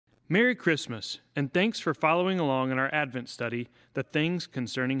Merry Christmas, and thanks for following along in our Advent study, The Things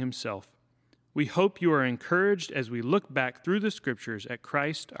Concerning Himself. We hope you are encouraged as we look back through the Scriptures at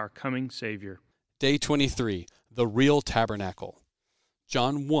Christ, our coming Savior. Day 23, The Real Tabernacle.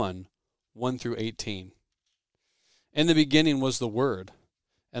 John 1, 1 through 18. In the beginning was the Word,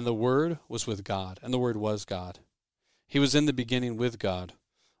 and the Word was with God, and the Word was God. He was in the beginning with God.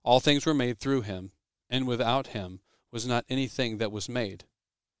 All things were made through him, and without him was not anything that was made.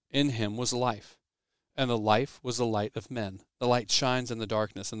 In him was life, and the life was the light of men. The light shines in the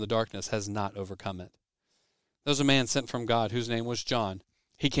darkness, and the darkness has not overcome it. There was a man sent from God whose name was John.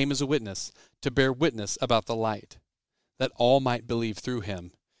 He came as a witness, to bear witness about the light, that all might believe through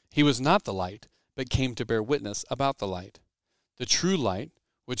him. He was not the light, but came to bear witness about the light. The true light,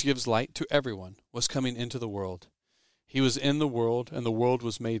 which gives light to everyone, was coming into the world. He was in the world, and the world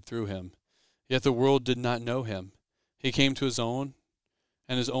was made through him. Yet the world did not know him. He came to his own,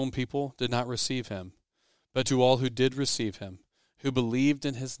 and his own people did not receive him. But to all who did receive him, who believed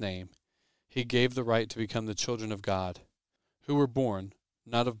in his name, he gave the right to become the children of God, who were born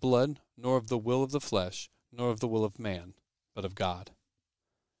not of blood, nor of the will of the flesh, nor of the will of man, but of God.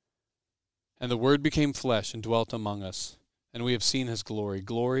 And the Word became flesh and dwelt among us, and we have seen his glory,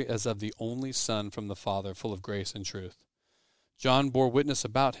 glory as of the only Son from the Father, full of grace and truth. John bore witness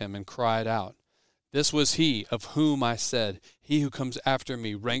about him and cried out, "This was he of whom I said, He who comes after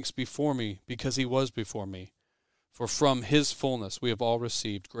me ranks before me, because he was before me. For from his fullness we have all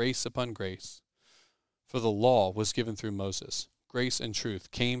received grace upon grace. For the law was given through Moses. Grace and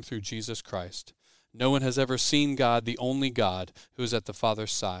truth came through Jesus Christ. No one has ever seen God, the only God, who is at the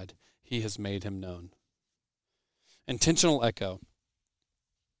Father's side. He has made him known." Intentional echo.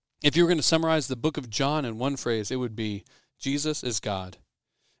 If you were going to summarize the book of John in one phrase, it would be, Jesus is God.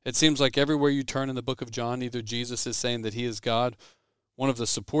 It seems like everywhere you turn in the book of John, either Jesus is saying that he is God, one of the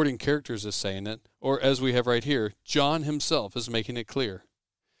supporting characters is saying it, or as we have right here, John himself is making it clear.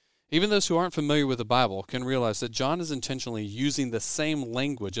 Even those who aren't familiar with the Bible can realize that John is intentionally using the same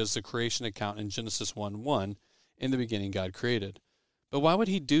language as the creation account in Genesis 1:1, in the beginning God created. But why would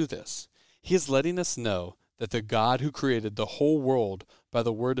he do this? He is letting us know that the God who created the whole world by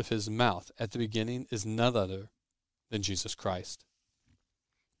the word of his mouth at the beginning is none other than Jesus Christ.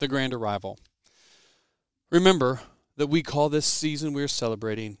 The grand arrival. Remember that we call this season we are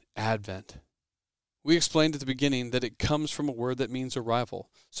celebrating Advent. We explained at the beginning that it comes from a word that means arrival.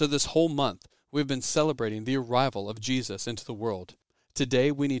 So this whole month we've been celebrating the arrival of Jesus into the world.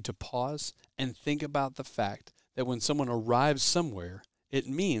 Today we need to pause and think about the fact that when someone arrives somewhere, it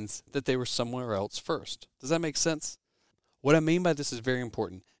means that they were somewhere else first. Does that make sense? What I mean by this is very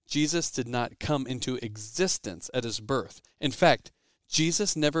important. Jesus did not come into existence at his birth. In fact,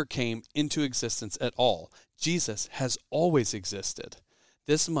 Jesus never came into existence at all. Jesus has always existed.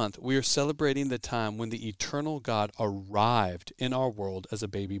 This month, we are celebrating the time when the eternal God arrived in our world as a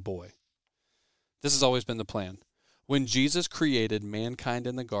baby boy. This has always been the plan. When Jesus created mankind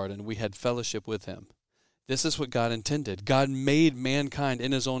in the garden, we had fellowship with him. This is what God intended. God made mankind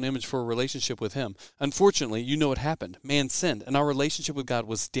in his own image for a relationship with him. Unfortunately, you know what happened. Man sinned, and our relationship with God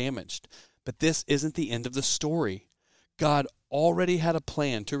was damaged. But this isn't the end of the story. God already had a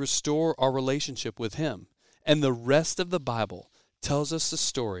plan to restore our relationship with him. And the rest of the Bible tells us the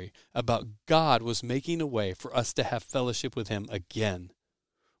story about God was making a way for us to have fellowship with him again.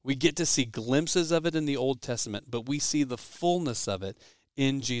 We get to see glimpses of it in the Old Testament, but we see the fullness of it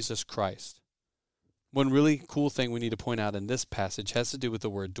in Jesus Christ. One really cool thing we need to point out in this passage has to do with the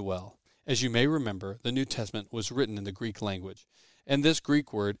word dwell. As you may remember, the New Testament was written in the Greek language, and this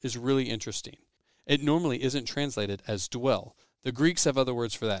Greek word is really interesting. It normally isn't translated as dwell. The Greeks have other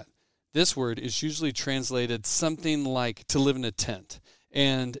words for that. This word is usually translated something like to live in a tent,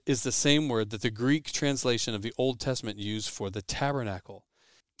 and is the same word that the Greek translation of the Old Testament used for the tabernacle.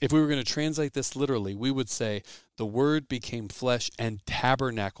 If we were going to translate this literally, we would say, the Word became flesh and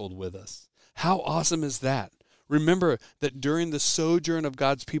tabernacled with us. How awesome is that? Remember that during the sojourn of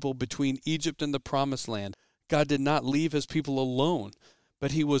God's people between Egypt and the Promised Land, God did not leave his people alone,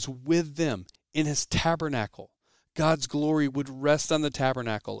 but he was with them in his tabernacle. God's glory would rest on the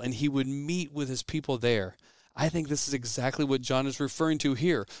tabernacle, and he would meet with his people there. I think this is exactly what John is referring to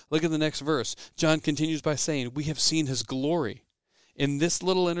here. Look at the next verse. John continues by saying, "We have seen his glory." In this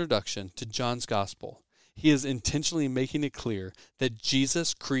little introduction to John's gospel, he is intentionally making it clear that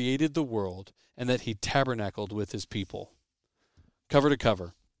Jesus created the world and that he tabernacled with his people. Cover to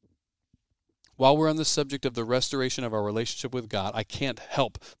cover. While we're on the subject of the restoration of our relationship with God, I can't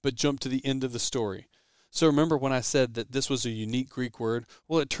help but jump to the end of the story. So remember when I said that this was a unique Greek word?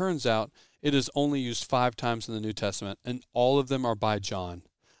 Well, it turns out it is only used 5 times in the New Testament, and all of them are by John.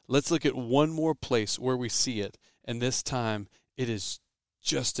 Let's look at one more place where we see it, and this time it is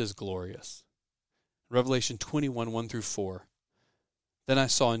just as glorious. Revelation 21, 1 through 4. Then I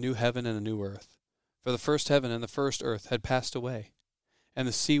saw a new heaven and a new earth, for the first heaven and the first earth had passed away, and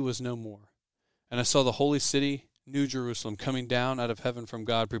the sea was no more. And I saw the holy city, New Jerusalem, coming down out of heaven from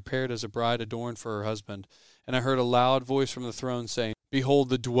God, prepared as a bride adorned for her husband. And I heard a loud voice from the throne saying, Behold,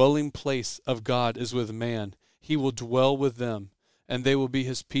 the dwelling place of God is with man. He will dwell with them, and they will be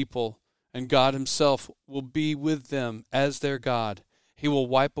his people, and God himself will be with them as their God. He will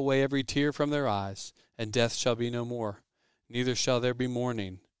wipe away every tear from their eyes, and death shall be no more. Neither shall there be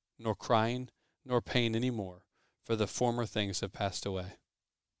mourning, nor crying, nor pain any more, for the former things have passed away.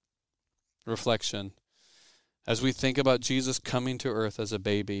 Reflection. As we think about Jesus coming to earth as a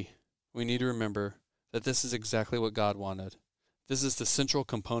baby, we need to remember that this is exactly what God wanted. This is the central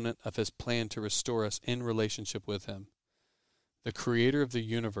component of his plan to restore us in relationship with him. The creator of the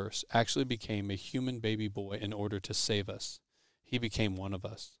universe actually became a human baby boy in order to save us. He became one of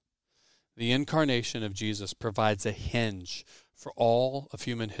us. The incarnation of Jesus provides a hinge for all of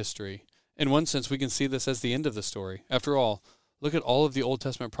human history. In one sense, we can see this as the end of the story. After all, look at all of the Old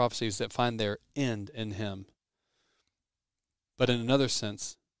Testament prophecies that find their end in him. But in another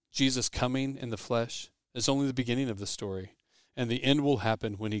sense, Jesus coming in the flesh is only the beginning of the story, and the end will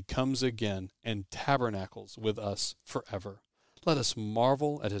happen when he comes again and tabernacles with us forever. Let us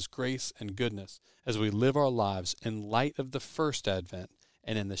marvel at his grace and goodness as we live our lives in light of the first advent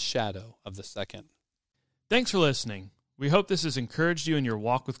and in the shadow of the second. Thanks for listening. We hope this has encouraged you in your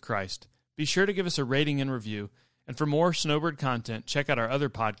walk with Christ. Be sure to give us a rating and review, and for more Snowbird content, check out our other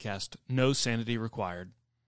podcast, No Sanity Required.